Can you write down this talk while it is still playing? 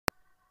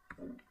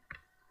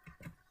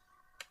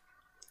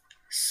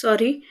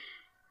sorry,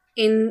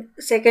 in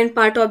second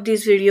part of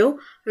this video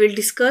we'll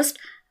discuss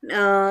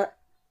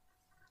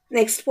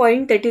next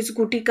point, that is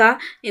गुटिका.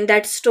 In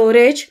that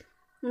storage,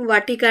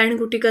 वाटिका आणि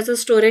गुटिकाचं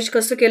storage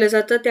कसं केलं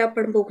जातं ते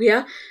आपण बघूया.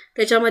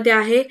 त्याच्यामध्ये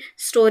आहे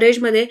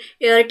स्टोरेजमध्ये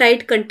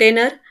airtight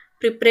container,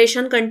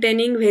 preparation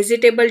containing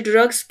vegetable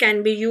drugs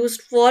can be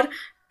used for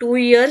 2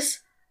 years.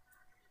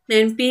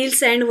 Then peels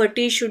and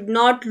vati should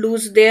not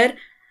lose their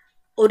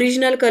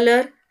original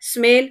color,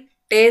 smell,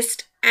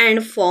 taste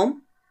and form.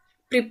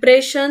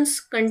 Preparations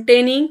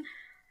containing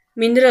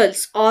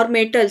minerals or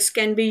metals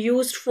can be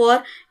used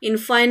for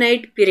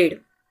infinite period.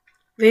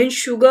 When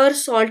sugar,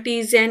 salt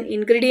is an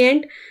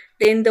ingredient,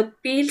 then the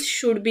peels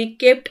should be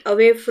kept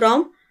away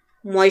from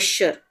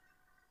moisture.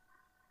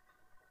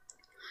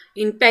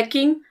 In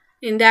packing,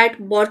 in that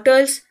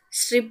bottles,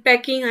 strip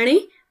packing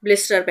and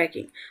blister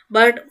packing,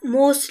 but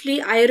mostly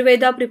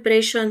Ayurveda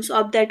preparations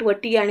of that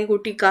vati and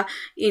gutika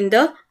in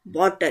the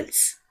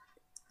bottles.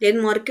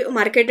 Then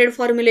marketed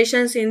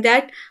formulations in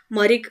that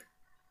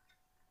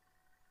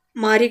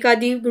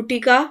marikadi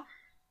gutika,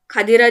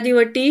 khadiradi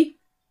vati,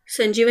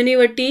 sanjivani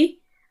vati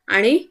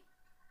आणि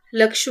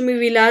Lakshmi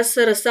Vilas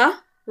Rasa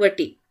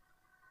Vati.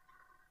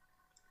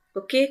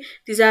 Okay,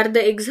 these are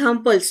the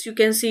examples. You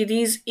can see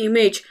these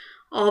image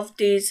of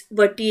these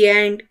vati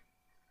and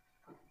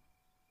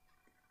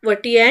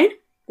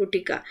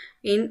gutika.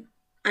 In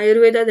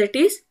Ayurveda that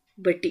is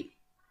vati.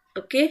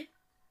 Okay,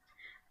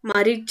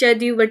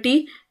 मारीचादी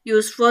Vati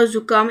use for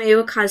जुकाम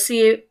एवं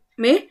खांसी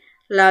में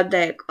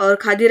लाभदायक और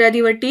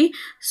खादीरादी वटी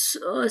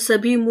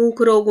सभी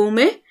मुख रोगों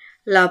में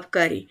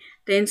लाभकारी.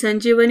 Then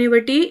Sanjeevani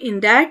Vati in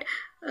that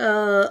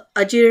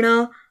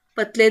अजीर्ण,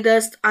 पतले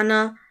दस्त,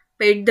 आना,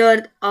 पेट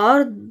दर्द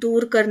और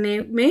दूर करने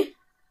में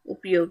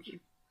उपयोगी.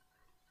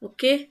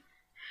 Okay,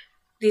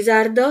 these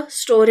are the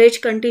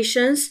storage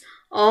conditions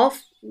of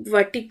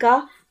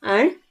vatika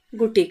and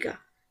gutika.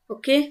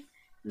 Okay,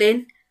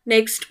 then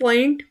next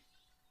point,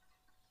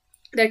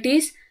 that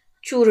is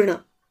चूर्ण.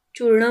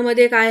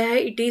 चूर्णामध्ये काय आहे?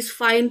 It is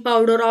fine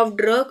powder of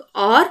drug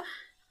और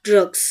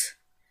drugs.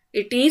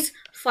 It is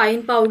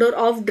fine powder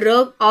of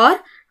drug और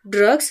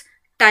ड्रग्स.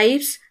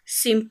 टाइप्स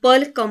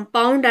सिंपल,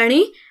 कंपाउंड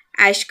आणि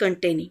ash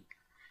containing.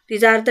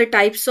 these are the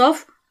types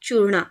of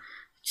churna.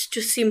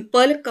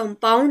 Simple,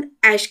 compound,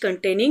 ash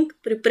containing.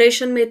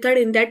 Preparation method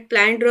in that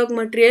plant drug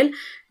material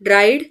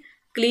dried,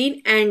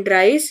 clean and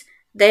dries,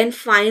 then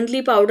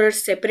finely powdered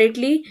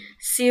separately,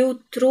 sieve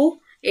through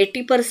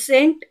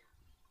 80%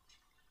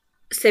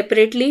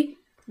 separately,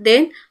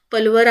 then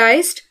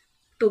pulverized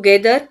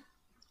together,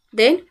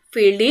 then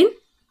filled in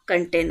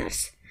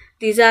containers.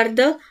 These are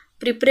the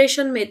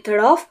preparation method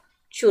of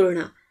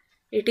churna.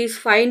 It is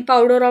fine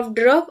powder of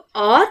drug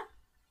or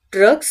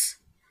drugs.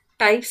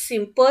 Type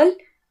simple,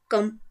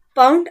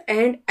 compound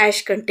and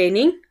ash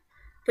containing.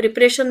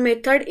 Preparation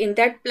method in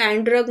that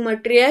plant drug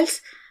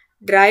materials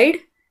dried,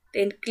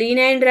 then clean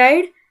and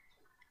dried,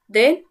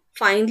 then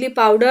finely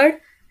powdered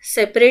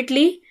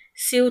separately,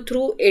 sieve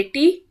through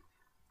 80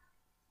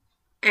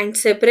 and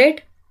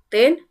separate,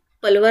 then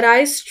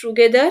pulverized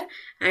together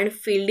and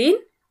filled in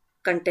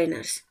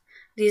containers.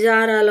 These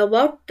are all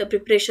about the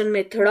preparation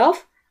method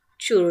of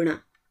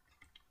churna.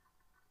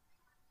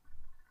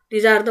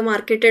 These are the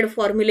marketed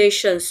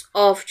formulations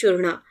of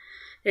churna.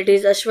 That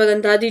is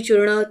ashwagandhadi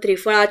churna,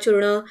 trifala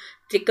churna,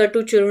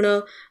 trikatu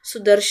churna,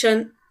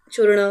 sudarshan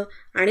churna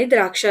आणि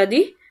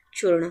द्राक्षादी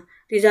churna.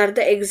 These are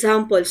the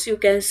examples. You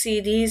can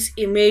see these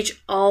image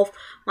of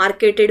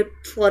marketed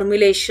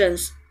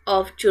formulations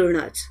of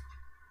churnas.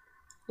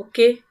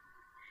 Okay,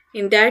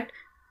 in that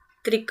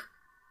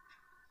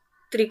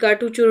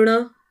trikatu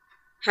churna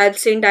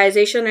helps in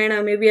digestion and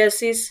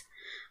amoebiasis.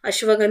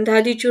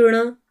 ashwagandhadi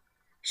churna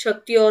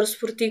शक्ति और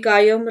स्फूर्ति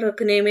कायम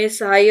रखने में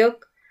सहायक.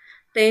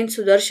 then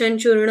sudarshan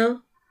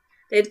churna,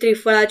 then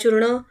trifala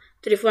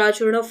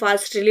churna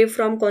fast relief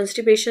from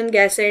constipation,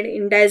 gas and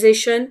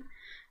indigestion,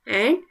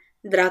 and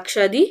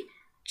द्राक्षादी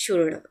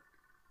चूर्ण.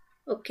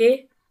 Okay,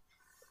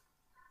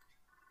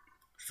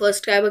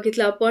 first काय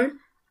बघितलं आपण?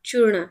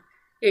 चूर्ण.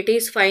 It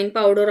is fine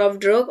powder of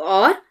drug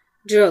और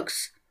drugs.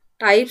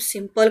 Type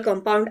simple,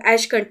 compound,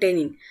 ash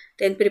containing.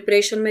 Then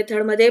preparation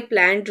मेथडमध्ये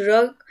plant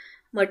drug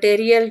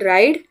material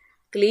dried,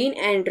 clean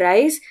and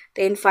dries,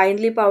 then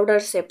finely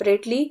powdered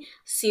separately,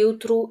 sieve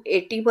through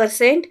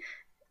 80%,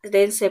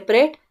 then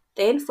separate,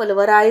 then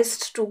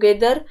pulverized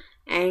together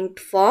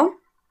and form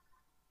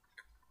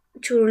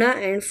churna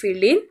and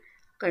filled in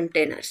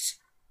containers.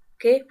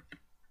 Okay,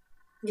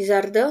 these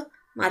are the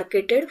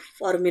marketed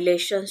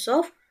formulations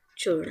of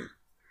churna.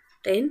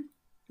 Then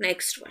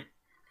next one,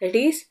 that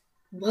is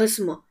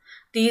BHASMA.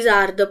 These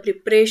are the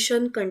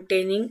preparation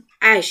containing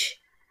ash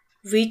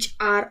which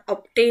are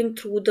obtained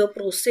through the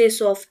process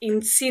of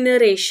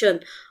incineration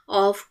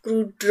of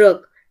crude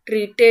drug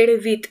treated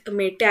with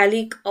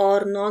metallic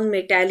or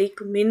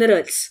non-metallic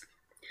minerals.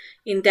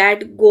 In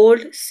that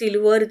gold,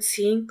 silver,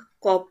 zinc,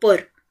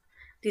 copper.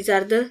 These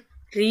are the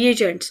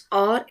reagents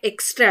or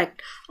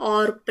extract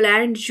or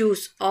plant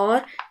juice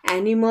or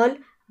animal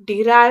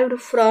derived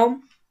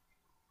from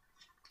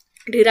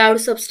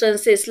derived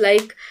substances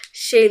like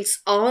shells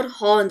or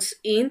horns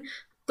in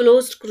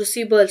closed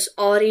crucibles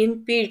or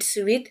in pits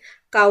with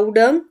cow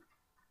dung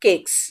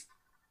cakes.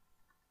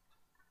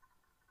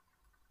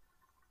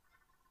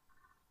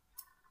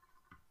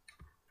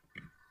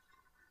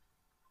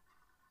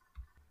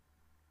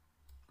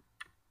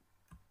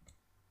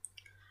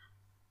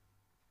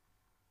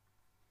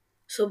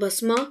 So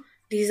bhasma,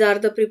 these are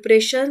the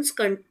preparations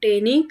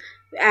containing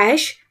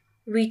ash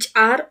which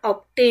are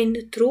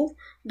obtained through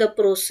the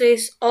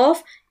process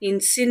of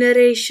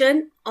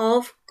incineration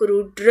of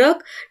crude drug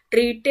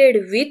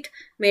treated with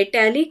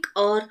metallic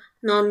or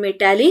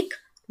non-metallic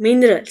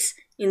minerals.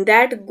 In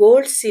that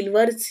gold,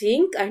 silver,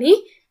 zinc and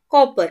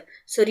copper.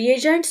 So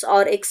reagents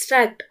or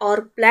extract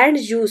or plant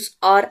juice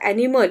or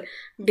animal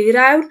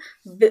derived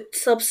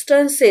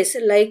substances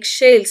like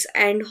shells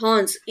and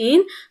horns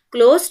in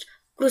closed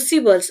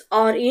crucibles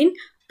or in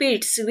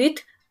pits with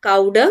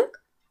cow dung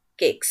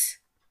cakes.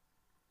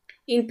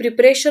 In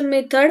preparation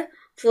method,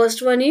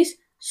 first one is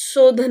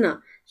शोधना.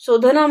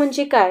 शोधना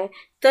म्हणजे काय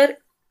तर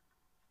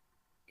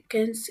you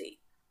can see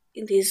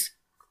in this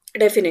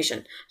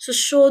definition. So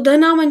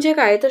शोधना म्हणजे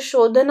काय तर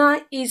शोधना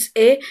is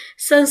a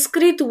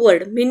Sanskrit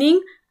word meaning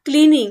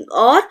cleaning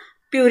or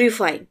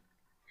purifying.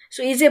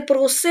 So is a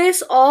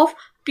process of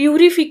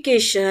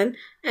purification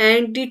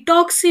and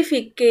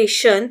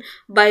detoxification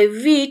by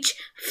which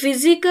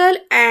physical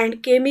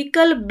and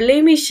chemical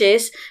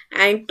blemishes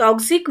and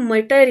toxic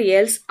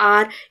materials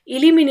are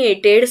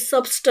eliminated.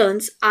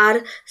 Substances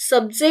are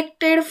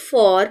subjected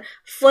for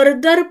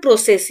further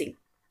processing,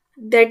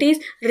 that is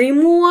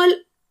removal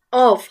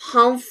of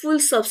harmful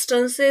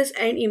substances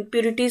and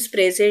impurities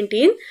present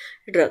in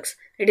drugs.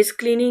 It is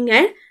cleaning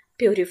and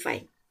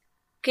purifying.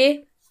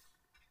 Okay.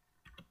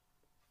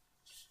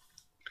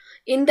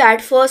 In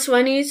that, first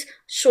one is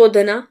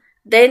shodhana,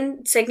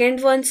 then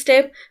second one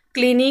step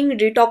cleaning,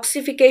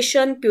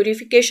 detoxification,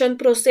 purification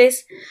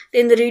process,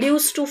 then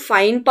reduce to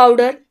fine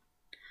powder,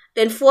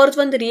 then fourth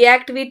one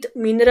react with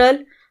mineral,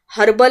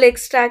 herbal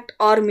extract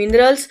or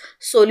minerals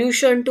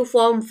solution to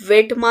form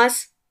wet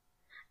mass,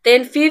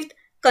 then fifth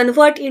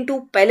convert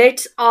into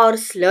pellets or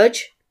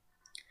sludge,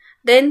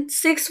 then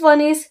sixth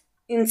one is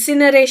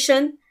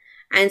incineration,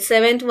 and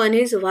seventh one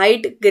is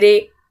white,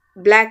 grey,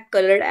 black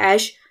colored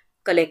ash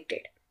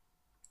collected.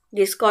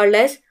 This called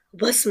as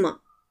bhasma.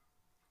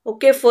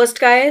 Okay, first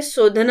काय आहे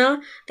शोधना,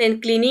 then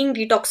cleaning,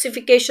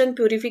 detoxification,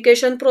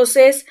 purification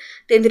process,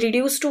 then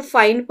reduce to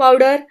fine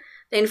powder,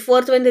 then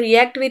fourth one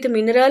react with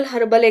mineral,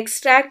 herbal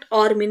extract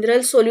or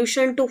mineral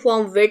solution to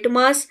form wet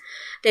mass,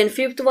 then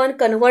fifth one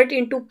convert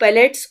into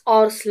pellets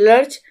or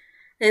sludge,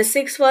 then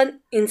sixth one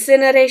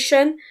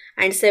incineration,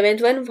 and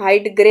seventh one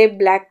white, grey,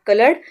 black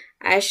colored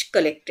ash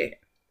collected.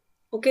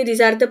 Okay,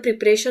 these are the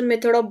preparation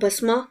method of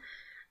bhasma.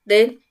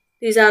 Then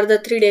these are the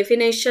three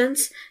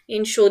definitions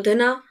in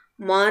Shodhana,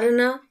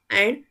 Marana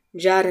and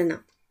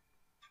Jarana.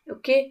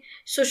 Okay,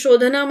 so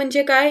Shodhana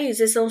म्हणजे काय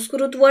is a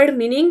Sanskrit word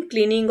meaning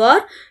cleaning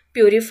or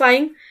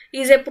purifying,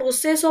 is a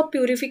process of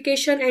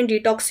purification and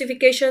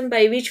detoxification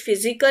by which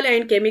physical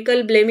and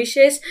chemical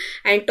blemishes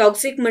and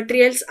toxic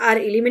materials are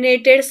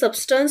eliminated.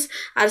 Substances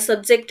are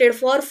subjected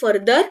for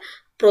further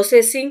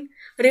processing,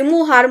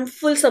 remove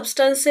harmful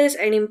substances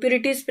and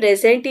impurities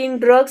present in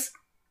drugs,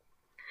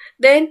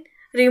 then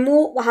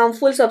remove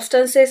harmful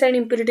substances and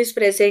impurities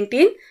present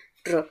in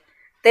drug.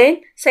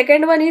 Then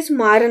second one is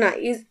marana.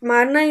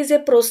 Marana is a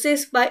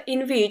process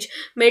in which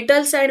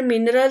metals and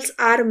minerals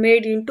are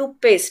made into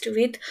paste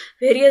with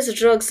various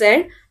drugs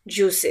and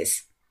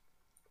juices.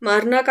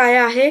 Marana काय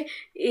आहे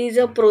is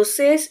a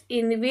process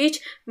in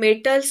which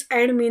metals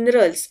and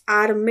minerals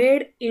are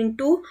made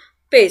into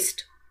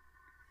paste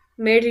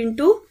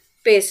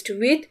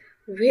with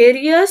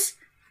various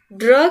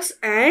drugs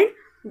and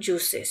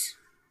juices.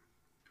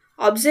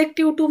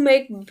 Objective to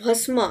make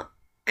bhasma,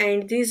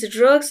 and these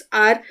drugs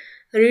are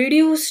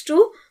reduced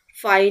to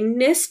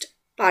finest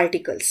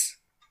particles.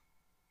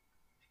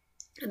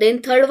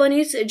 Then third one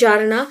is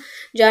jarna.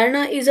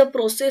 Jarna is a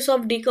process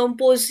of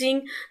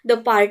decomposing the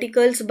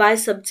particles by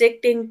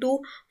subjecting to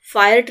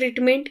fire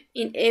treatment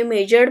in a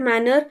measured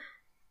manner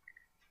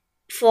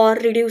for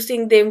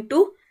reducing them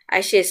to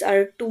ashes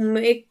or to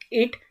make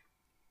it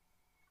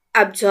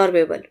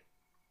absorbable.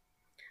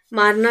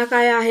 मारना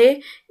काय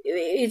आहे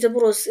is a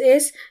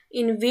process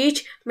in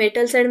which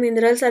metals and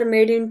minerals are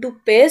made into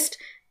paste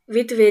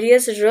with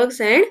various drugs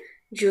and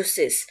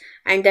juices,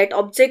 and that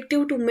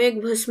objective to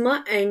make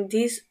bhasma, and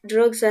these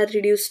drugs are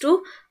reduced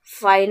to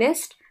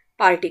finest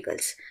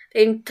particles.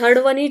 Then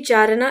third one is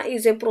jarana,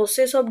 is a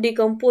process of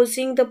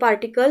decomposing the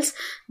particles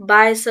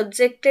by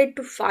subjected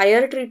to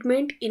fire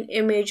treatment in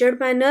a measured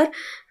manner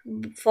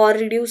for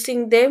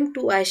reducing them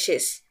to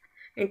ashes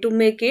and to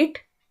make it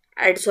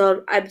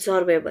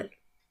absorbable.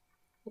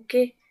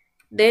 Okay,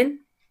 then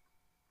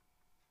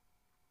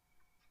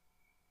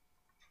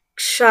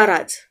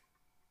ksharas.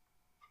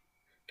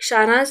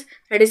 Ksharas,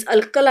 that is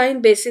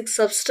alkaline basic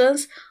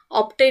substance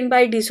obtained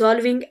by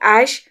dissolving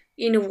ash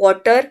in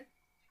water.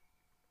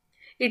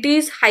 It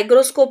is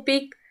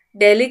hygroscopic,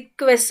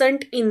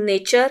 deliquescent in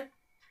nature,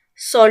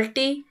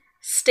 salty,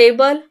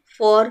 stable,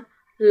 for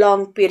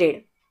long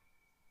period.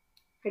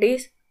 It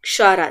is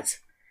ksharas.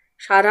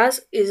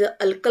 Ksharas is an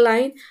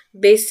alkaline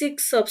basic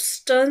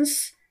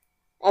substance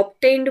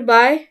obtained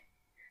by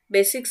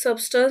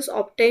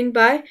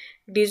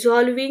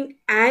dissolving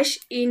ash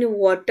in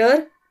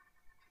water.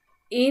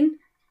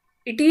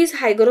 It is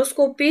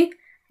hygroscopic,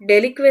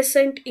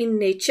 deliquescent in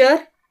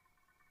nature,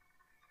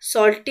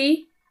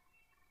 salty,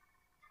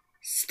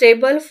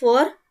 stable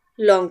for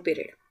long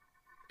period.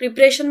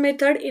 Preparation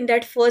method: in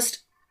that first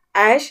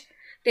ash,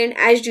 then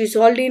ash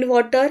dissolved in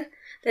water,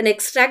 then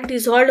extract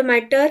dissolved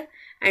matter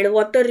and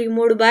water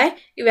removed by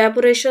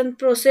evaporation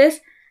process,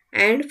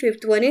 and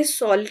fifth one is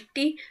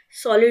salty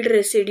solid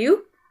residue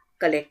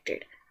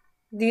collected.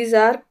 These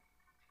are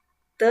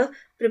the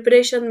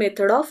preparation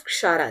method of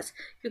ksharas.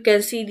 You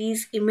can see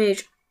these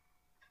image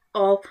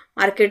of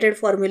marketed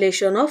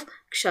formulation of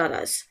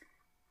ksharas.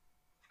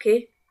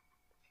 Okay.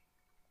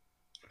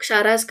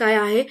 Ksharas काय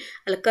आहे?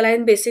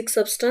 Alkaline basic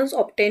substance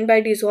obtained by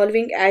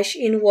dissolving ash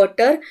in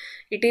water.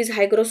 It is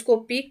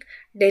hygroscopic,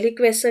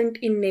 deliquescent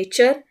in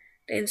nature,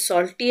 then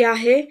salty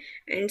आहे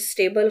and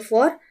stable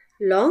for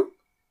long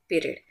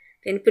period.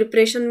 Then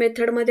preparation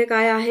method मध्ये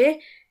काय आहे?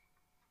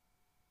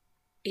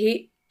 ही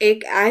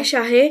एक ash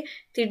आहे,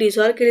 ती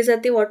dissolve केली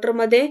जाते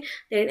वॉटरमध्ये,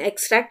 देन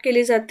एक्स्ट्रॅक्ट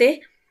केली जाते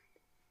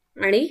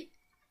आणि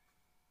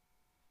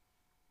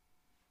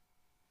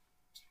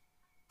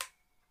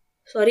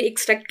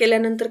एक्स्ट्रॅक्ट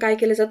केल्यानंतर काय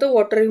केलं जातं?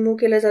 वॉटर रिमूव्ह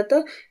केलं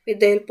जातं with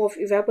the help of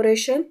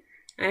evaporation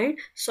and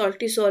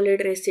salty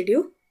solid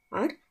residue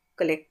are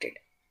collected.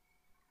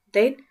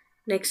 Then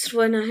next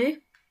one आहे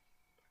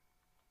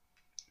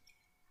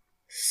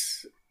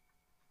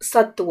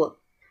सत्व.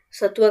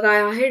 सत्व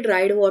काय आहे?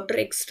 Dried water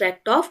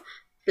extract of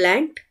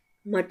plant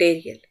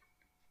material.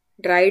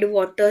 Dried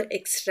water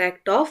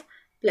extract of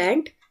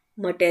plant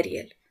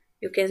material.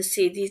 You can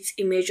see this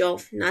image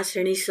of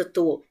Nasrani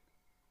Sattva.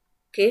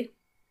 Okay.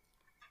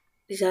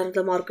 These are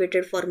the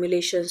marketed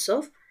formulations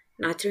of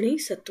Nasrani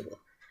Sattva.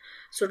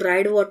 So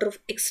dried water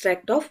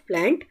extract of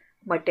plant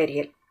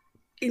material.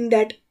 In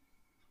that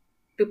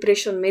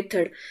preparation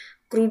method,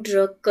 crude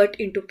drug cut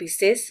into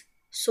pieces,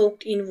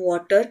 soaked in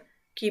water,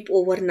 keep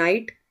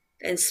overnight,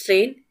 and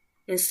strain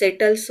and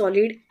settle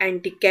solid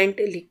and decant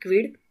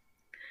liquid,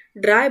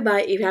 dry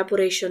by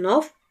evaporation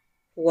of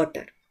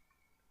water.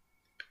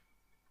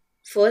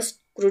 First,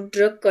 crude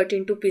drug cut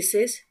into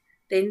pieces,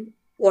 then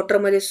water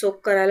मध्ये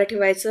सोक करायला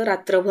ठेवायचं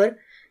रात्रभर,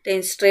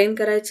 then strain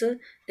करायचं,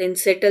 then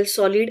settle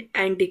solid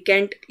and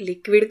decant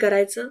liquid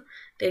करायचं,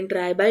 then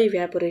dry by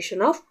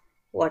evaporation of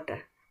water.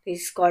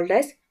 This is called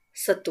as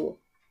सत्व.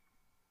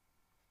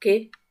 Okay.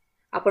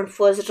 आपण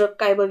first drug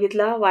काय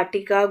बघितला?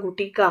 वाटिका,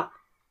 गुटिका.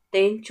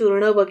 देन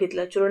चूर्ण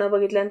बघितलं, चूर्ण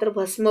बघितल्यानंतर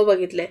भस्म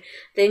बघितलंय,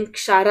 देन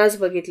क्षारास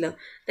बघितलं,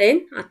 देन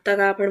आत्ता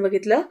काय आपण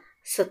बघितलं?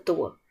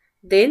 सत्व.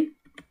 Then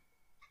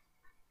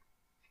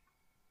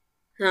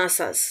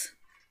NASA's.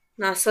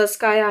 नासास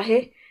काय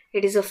आहे?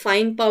 It is a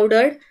fine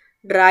powder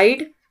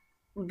dried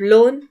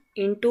blown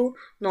into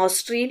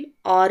nostril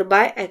or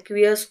by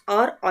aqueous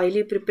or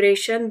oily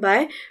preparation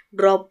by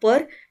dropper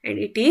and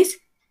it is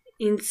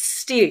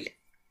instilled.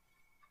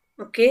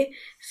 Okay.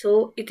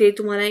 सो इथे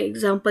तुम्हाला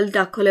एक्झाम्पल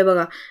दाखवलंय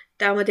बघा.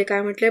 त्यामध्ये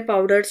काय म्हटलंय?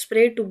 Powder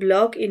spray to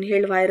block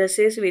inhaled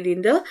viruses with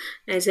in the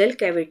nasal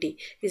cavity.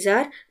 Is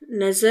are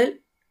nasal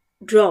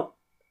drop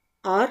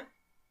or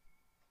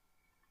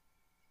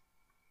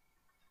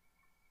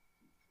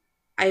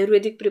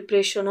Ayurvedic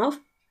preparation of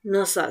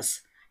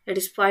NASSAS. That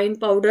is fine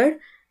powdered,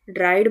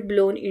 dried,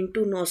 blown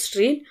into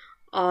nostril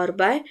or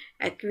by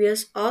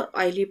aqueous or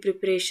oily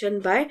preparation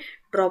by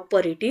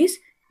dropper it is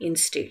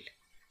instilled.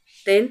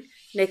 Then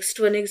next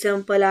one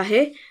example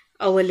आहे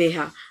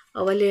अवलेहा.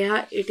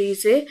 अवलेहा it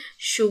is a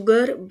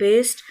sugar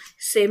based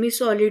semi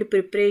solid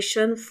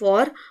preparation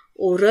for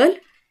oral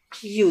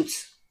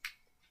use.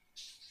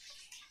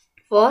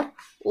 For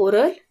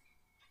oral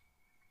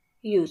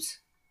use.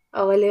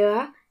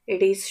 Avaleha,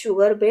 it is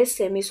sugar based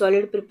semi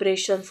solid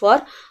preparation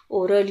for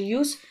oral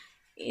use.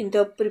 In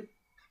the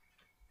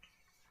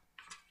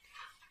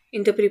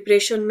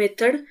preparation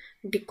method,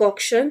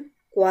 decoction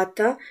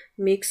kwata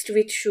mixed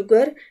with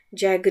sugar,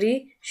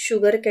 jaggery,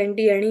 sugar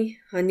candy and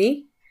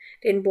honey,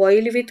 then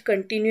boil with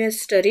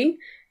continuous stirring,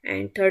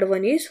 and third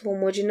one is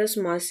homogeneous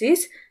mass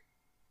is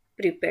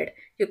prepared.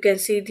 You can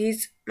see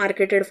these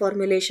marketed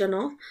formulation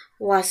of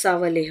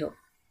वासावलेह.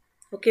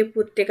 Okay.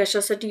 ते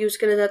कशासाठी use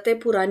केले जाते?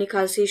 पुरानी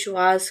खांसी,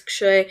 श्वास,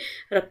 क्षय,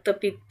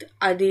 रक्तपित्त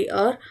आदि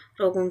और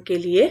रोगों के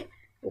लिए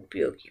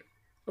उपयोगी.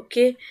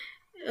 Okay.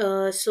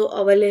 So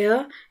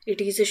Avaleha, it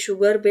is a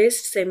sugar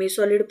based semi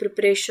solid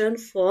preparation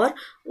for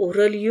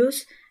oral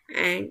use,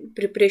 and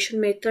preparation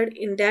method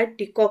in that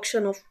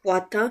decoction of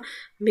vata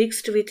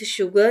mixed with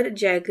sugar,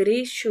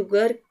 jaggery,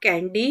 sugar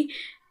candy,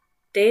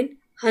 then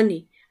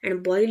honey,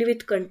 and boil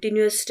with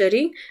continuous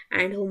stirring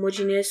and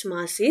homogeneous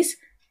mass is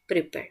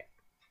prepared.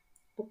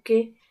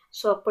 Okay.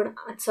 सो आपण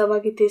आजचा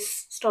भाग इथे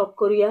stop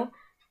करूया.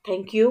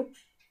 Thank you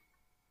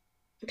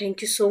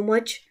so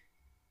much.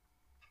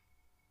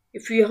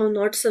 If you have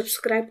not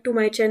subscribed to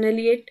my channel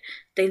yet,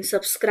 then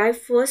subscribe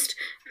first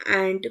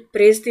and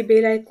press the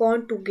bell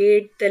icon to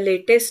get the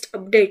latest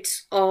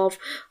updates of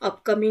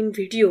upcoming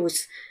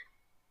videos.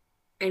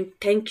 And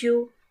thank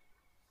you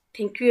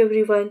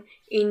everyone.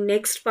 In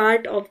next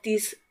part of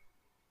this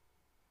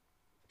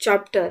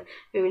chapter,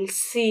 we will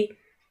see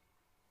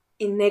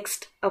in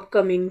next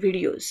upcoming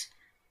videos.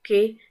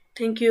 Okay,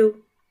 thank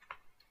you.